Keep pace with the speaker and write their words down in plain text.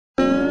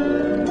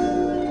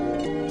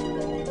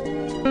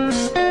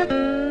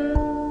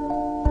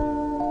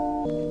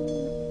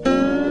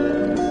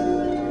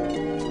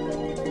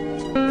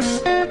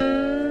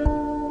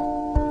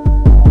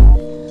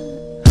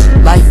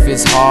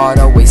is hard,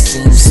 always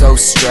seems so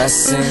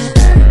stressing.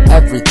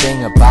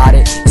 Everything about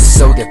it is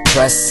so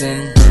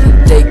depressing.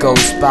 Day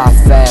goes by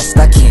fast,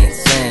 I can't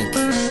think.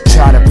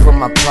 Try to put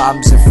my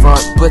problems in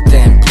front, but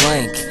then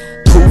blink.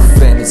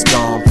 Poof and it's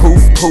gone,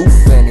 poof,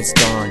 poof and it's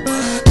gone.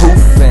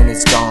 Poof and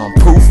it's gone,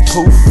 poof,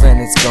 poof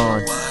and it's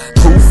gone.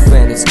 Poof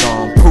and it's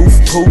gone, poof,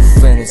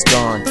 poof and it's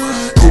gone.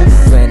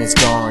 Poof and it's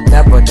gone,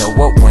 never know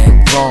what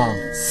went wrong.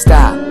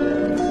 Stop,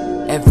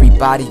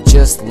 everybody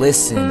just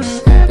listen.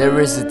 There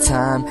is a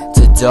time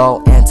to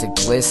dull and to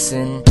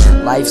glisten.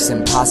 Life's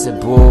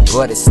impossible,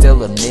 but it's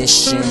still a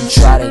mission.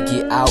 Try to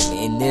get out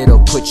and it'll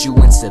put you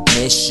in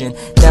submission.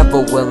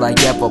 Never will I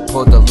ever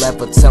pull the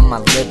lever to my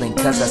living,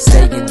 cause I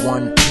stay in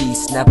one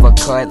piece, never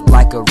cut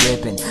like a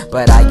ribbon.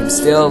 But I am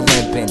still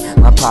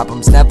limping, my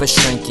problems never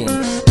shrinking.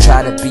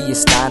 Try to be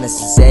as honest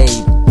as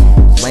Abe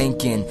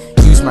Lincoln.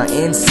 Use my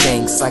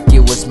instincts like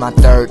it was my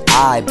third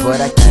eye, but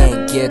I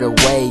can't get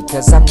away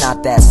cause I'm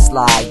not that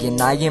sly.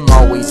 And I am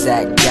always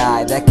that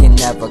guy that can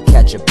never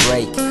catch a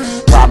break.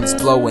 Problems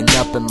blowing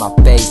up in my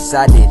face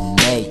I didn't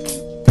make.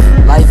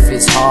 Life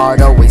is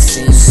hard, always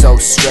seems so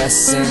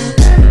stressing.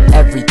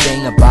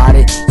 Everything about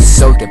it is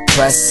so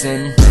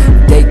depressing.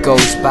 Day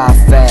goes by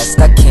fast,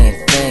 I can't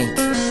think.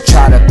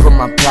 Try to put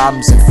my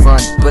problems in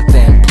front, but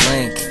then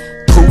blink.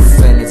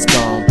 Poof and it's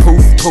gone,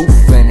 poof,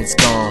 poof and it's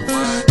gone.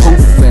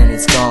 Poof and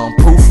it's gone,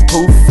 poof,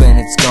 poof and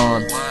it's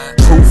gone.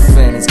 Poof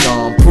and it's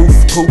gone,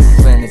 poof,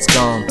 poof and it's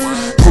gone.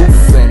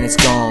 Poof and it's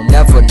gone,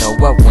 never know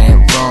what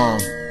went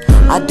wrong.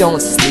 I don't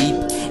sleep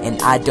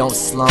and I don't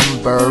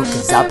slumber,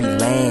 cause I be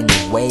laying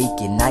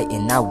awake at night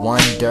and I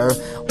wonder,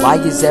 why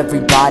is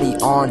everybody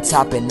on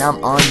top and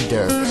I'm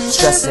under?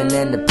 Stressing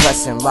and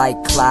depressing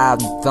like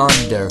cloud and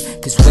thunder.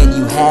 Cause when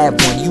you have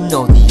one, you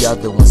know the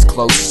other one's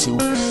close to.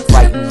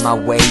 Fighting my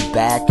way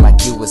back like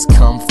it was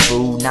kung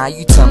fu. Now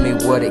you tell me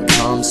what it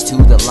comes to,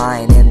 the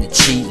lying and the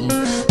cheating.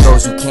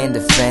 Those who can't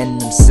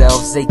defend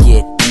themselves, they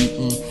get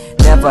eaten.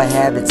 Never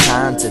had the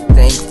time to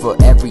think, for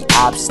every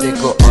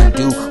obstacle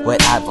undo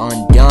what I've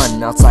undone.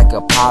 Melts like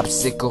a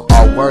popsicle,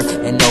 all work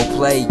and no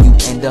play, you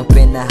end up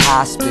in the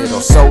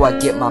hospital. So I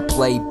get my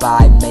play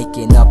by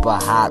making up a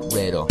hot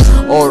riddle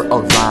or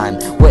a rhyme,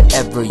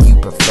 whatever you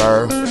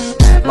prefer.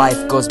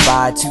 Life goes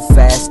by too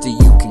fast, do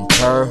you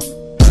concur?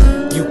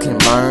 You can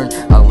learn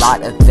a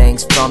lot of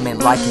things from it,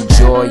 like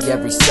enjoy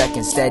every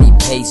second, steady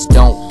pace,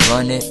 don't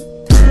run it.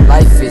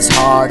 Life is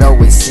hard,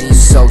 always seems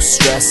so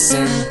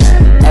stressing.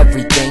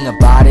 Everything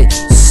about it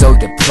is so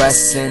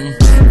depressing.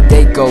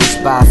 Day goes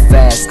by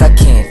fast, I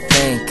can't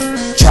think.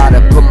 Try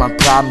to put my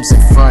problems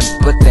in front,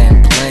 but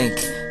then blink.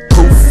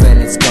 Poof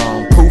and it's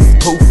gone, poof,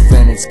 poof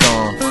and it's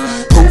gone.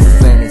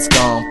 Poof and it's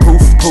gone,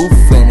 poof,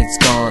 poof and it's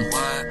gone.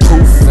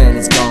 Poof and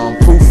it's gone,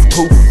 poof,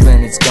 poof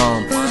and it's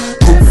gone.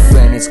 Poof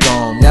and it's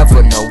gone,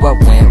 never know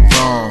what went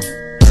wrong.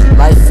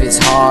 Life is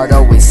hard,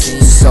 always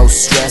seems so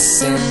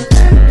stressing.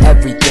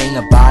 Everything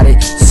about it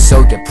is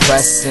so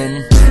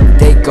depressing.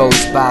 Day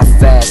goes by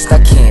fast,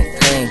 I can't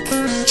think.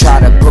 Try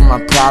to put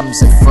my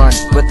problems in front,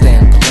 but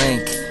then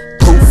blink.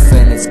 Poof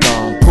and it's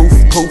gone, poof,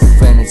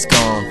 poof and it's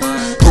gone.